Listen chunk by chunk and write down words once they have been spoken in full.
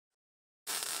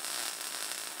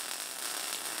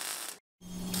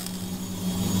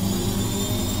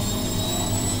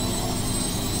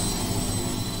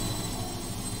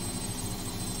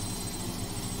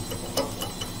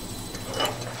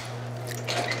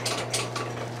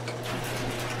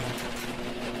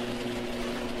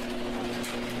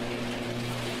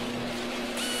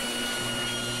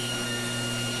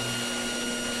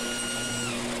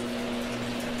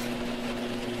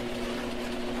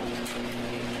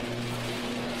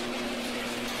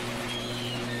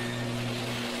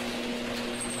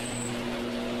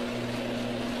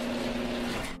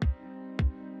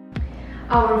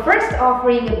Our first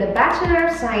offering of the Bachelor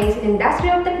of Science in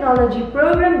Industrial Technology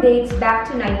program dates back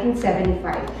to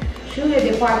 1975 through the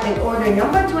Department Order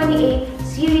No. 28,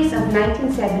 Series of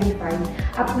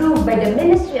 1975, approved by the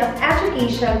Ministry of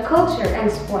Education, Culture,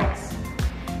 and Sports.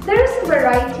 There is a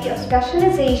variety of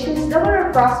specializations that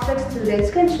our prospect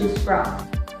students can choose from.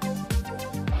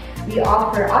 We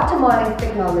offer automotive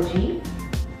technology,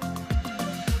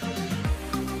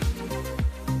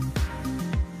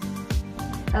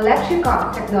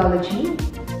 electrical technology,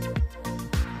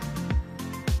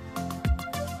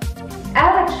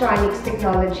 electronics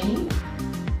technology,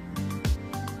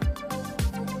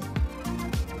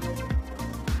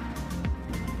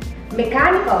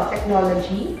 mechanical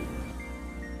technology,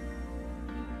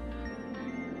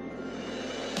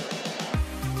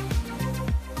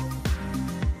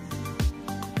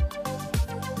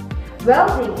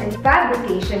 welding and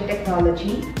fabrication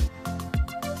technology,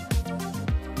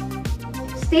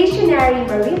 stationary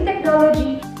marine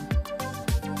technology,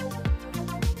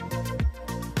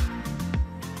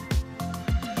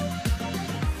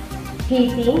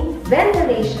 heating,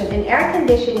 ventilation, and air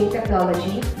conditioning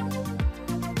technology,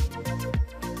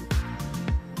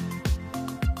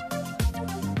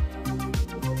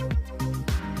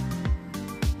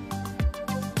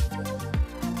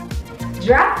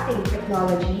 drafting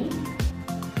technology,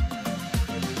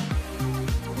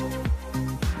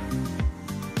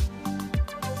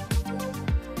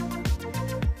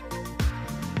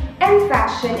 and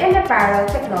fashion and apparel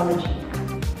technology.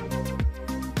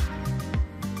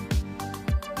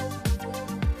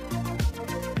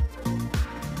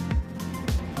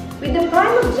 With the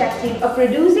prime objective of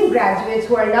producing graduates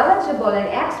who are knowledgeable and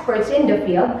experts in the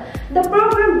field, the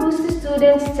program boosts the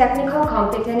students' technical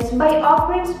competence by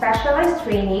offering specialized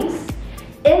trainings,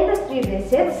 industry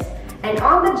visits, and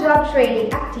on-the-job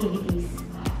training activities.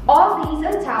 All these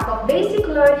on top of basic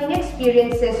learning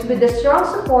experiences with the strong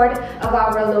support of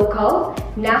our local,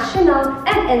 national,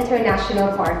 and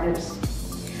international partners.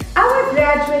 Our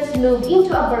graduates move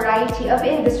into a variety of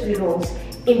industry roles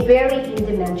in very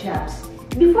in-demand jobs.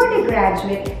 Before they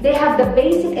graduate, they have the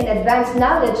basic and advanced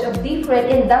knowledge of different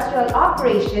industrial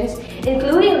operations,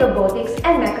 including robotics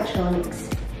and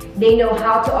mechatronics. They know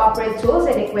how to operate tools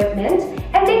and equipment,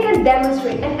 and they can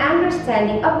demonstrate an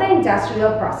understanding of the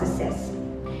industrial processes.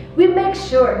 We make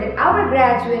sure that our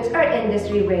graduates are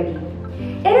industry ready.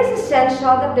 It is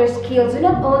essential that their skills do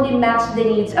not only match the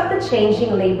needs of the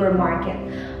changing labor market,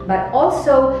 but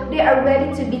also they are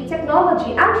ready to be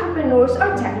technology entrepreneurs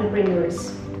or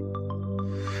technopreneurs.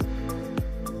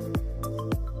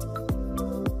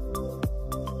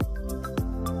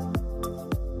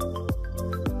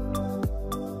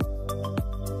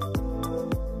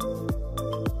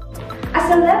 As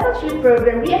a Level 3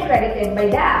 program re-accredited by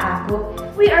the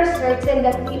AACCUP, we are certain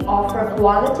that we offer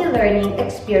quality learning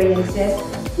experiences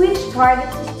which target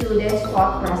the students'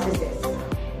 thought processes,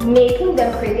 making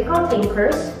them critical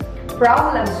thinkers,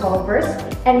 problem solvers,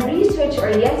 and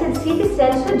research-oriented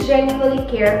citizens who genuinely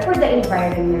care for the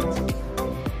environment.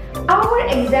 Our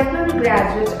exemplary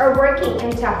graduates are working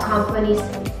in top companies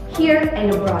here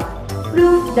and abroad,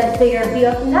 proof that they are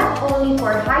built not only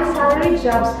for high-salary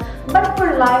jobs but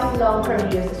for lifelong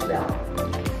careers as well.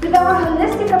 With our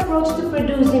holistic approach to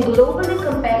producing globally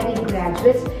competitive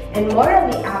graduates and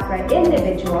morally upright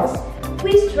individuals,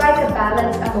 we strike a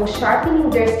balance among sharpening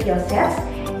their skill sets,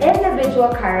 individual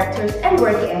characters, and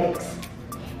work ethics.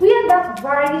 We adopt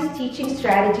various teaching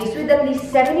strategies with at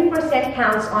least 70%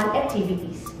 hands-on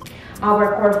activities.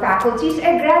 Our core faculties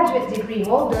are graduate degree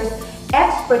holders,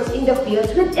 experts in the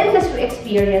fields with industry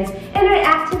experience, and are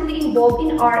actively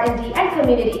involved in R&D and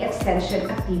community extension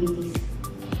activities.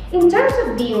 In terms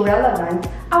of being relevant,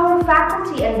 our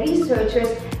faculty and researchers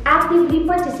actively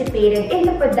participated in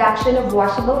the production of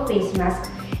washable face masks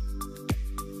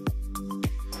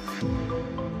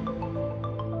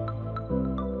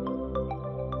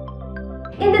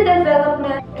in the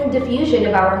development and diffusion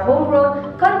of our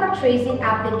homegrown contact tracing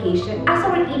application as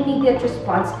our immediate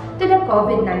response to the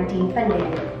COVID-19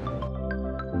 pandemic.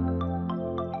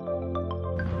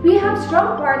 We have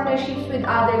strong partnerships with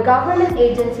other government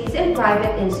agencies and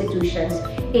private institutions.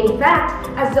 In fact,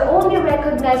 as the only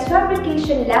recognized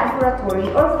fabrication laboratory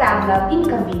or Fab Lab in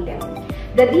Cavite,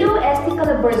 the DOST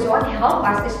Calabarzon helped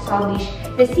us establish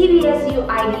the CvSU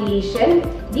Ideation,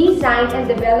 Design and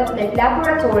Development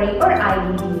Laboratory or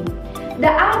IDD. The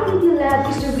IDD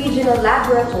Lab is a regional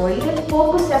laboratory that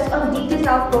focuses on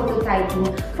digital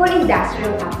prototyping for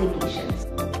industrial applications.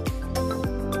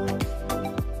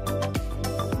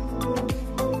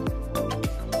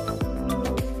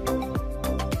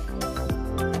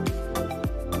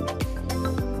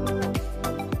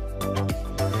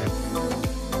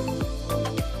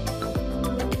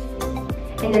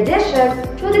 In addition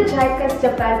to the JICA's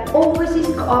Japan Overseas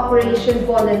Cooperation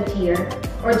Volunteer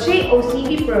or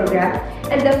JOCV program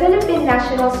and the Philippine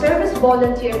National Service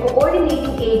Volunteer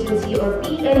Coordinating Agency or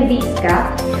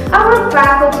PNVSCA, our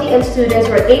faculty and students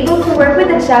were able to work with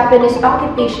the Japanese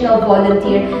occupational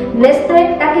volunteer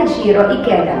Mr. Takejiro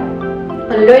Ikeda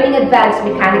on learning advanced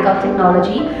mechanical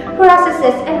technology,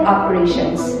 processes, and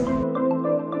operations.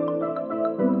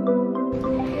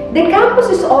 The campus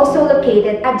is also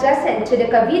located adjacent to the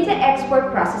Cavite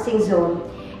Export Processing Zone,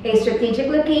 a strategic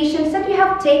location that we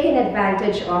have taken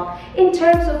advantage of in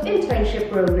terms of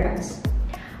internship programs.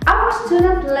 Our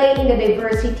students play in the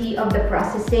diversity of the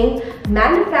processing,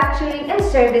 manufacturing, and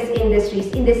service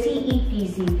industries in the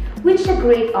CEPZ, which is a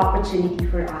great opportunity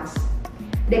for us.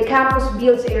 The campus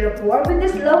builds a rapport with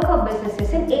these local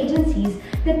businesses and agencies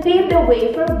that pave the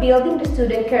way for building the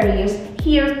student careers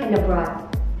here and abroad.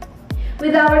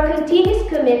 With our continuous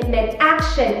commitment,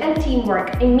 action, and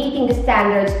teamwork in meeting the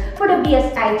standards for the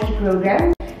BSIT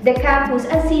program, the campus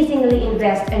unceasingly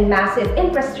invests in massive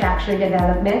infrastructure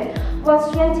development while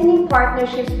strengthening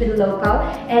partnerships with local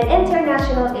and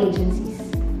international agencies.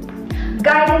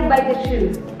 Guided by the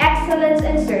truth, excellence,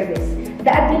 and service,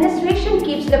 the administration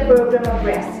keeps the program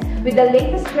abreast with the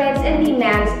latest trends and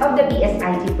demands of the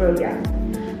BSIT program.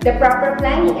 The proper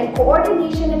planning and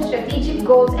coordination of strategic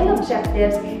goals and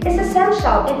objectives is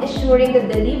essential in assuring the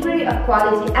delivery of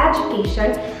quality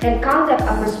education and conduct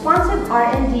of responsive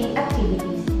R&D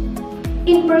activities.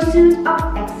 In pursuit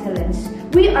of excellence,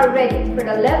 we are ready for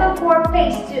the Level 4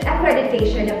 Phase 2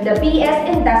 accreditation of the BS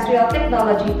Industrial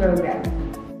Technology program.